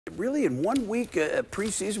Really, in 1 week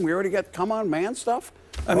preseason, we already got come on man stuff?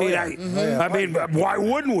 I mean, why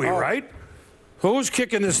wouldn't we, right? Who's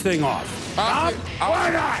kicking this thing off? Why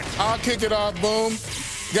not? I'll kick it off, boom.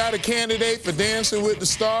 Got a candidate for Dancing with the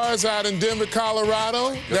Stars out in Denver,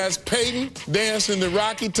 Colorado. That's Peyton, dancing the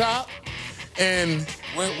Rocky Top. And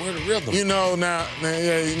where the rhythm? You know, now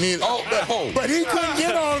you need. But he couldn't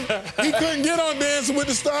get on. He couldn't get on Dancing with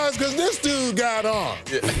the Stars because this dude got on.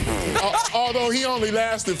 Yeah. Although he only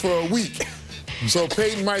lasted for a week, so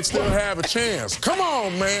Peyton might still have a chance. Come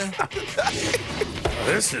on, man.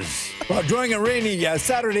 This is. Well, during a rainy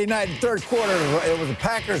Saturday night in third quarter, it was the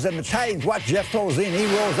Packers and the Titans. Watch Jeff Tolzien. He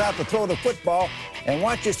rolls out to throw the football. And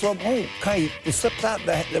watch this from, he slipped out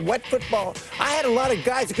the wet football. I had a lot of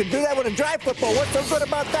guys that could do that with a dry football. What's so good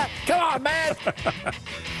about that? Come on, man.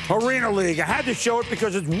 Arena League. I had to show it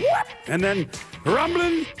because it's whoop, and then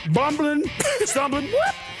rumbling, bumbling, stumbling,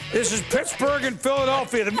 whoop. This is Pittsburgh and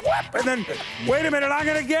Philadelphia, and whoop, and then, wait a minute, I'm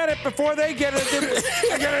going to get it before they get it.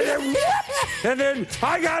 I got it, whoop, and then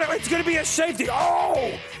I got it. It's going to be a safety.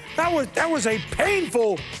 Oh, that was a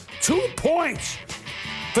painful 2 points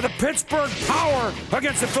for the Pittsburgh Power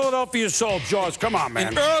against the Philadelphia Salt Jaws. Come on, man.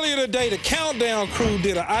 And earlier today, the Countdown crew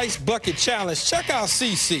did an ice bucket challenge. Check out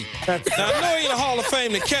CC. Now, I know he in the Hall of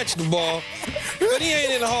Fame to catch the ball, but he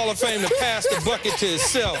ain't in the Hall of Fame to pass the bucket to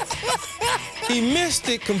himself. He missed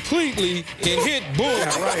it completely and hit boom.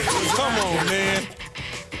 Yeah, right. Come on, man.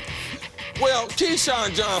 Well,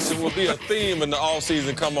 Keyshawn Johnson will be a theme in the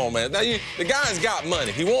offseason. Come on, man. Now, the guy's got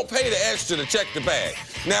money. He won't pay the extra to check the bag.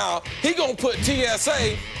 Now, he gonna put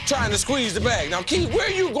TSA trying to squeeze the bag. Now, Keith, where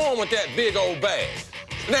you going with that big old bag?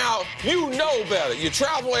 Now, you know better. You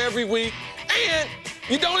travel every week, and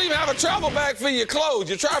you don't even have a travel bag for your clothes.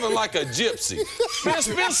 You're traveling like a gypsy. Man,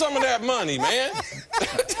 spend some of that money, man.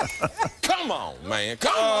 Come on, man.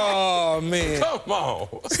 Come on. Oh, man. Come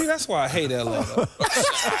on. See, that's why I hate Atlanta.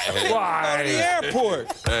 Why? The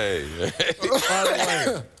airport. Hey. By the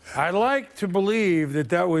way, I like to believe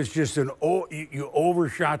that was just you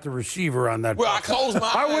overshot the receiver on that. Well, I closed my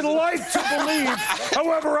eyes. I would like to believe,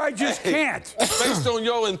 however, I just can't. Based on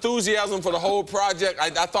your enthusiasm for the whole project, I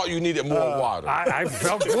thought you needed more water. I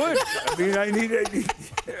felt good. I mean,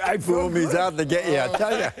 I felt He's out the gate. Yeah, I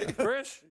tell you. Chris?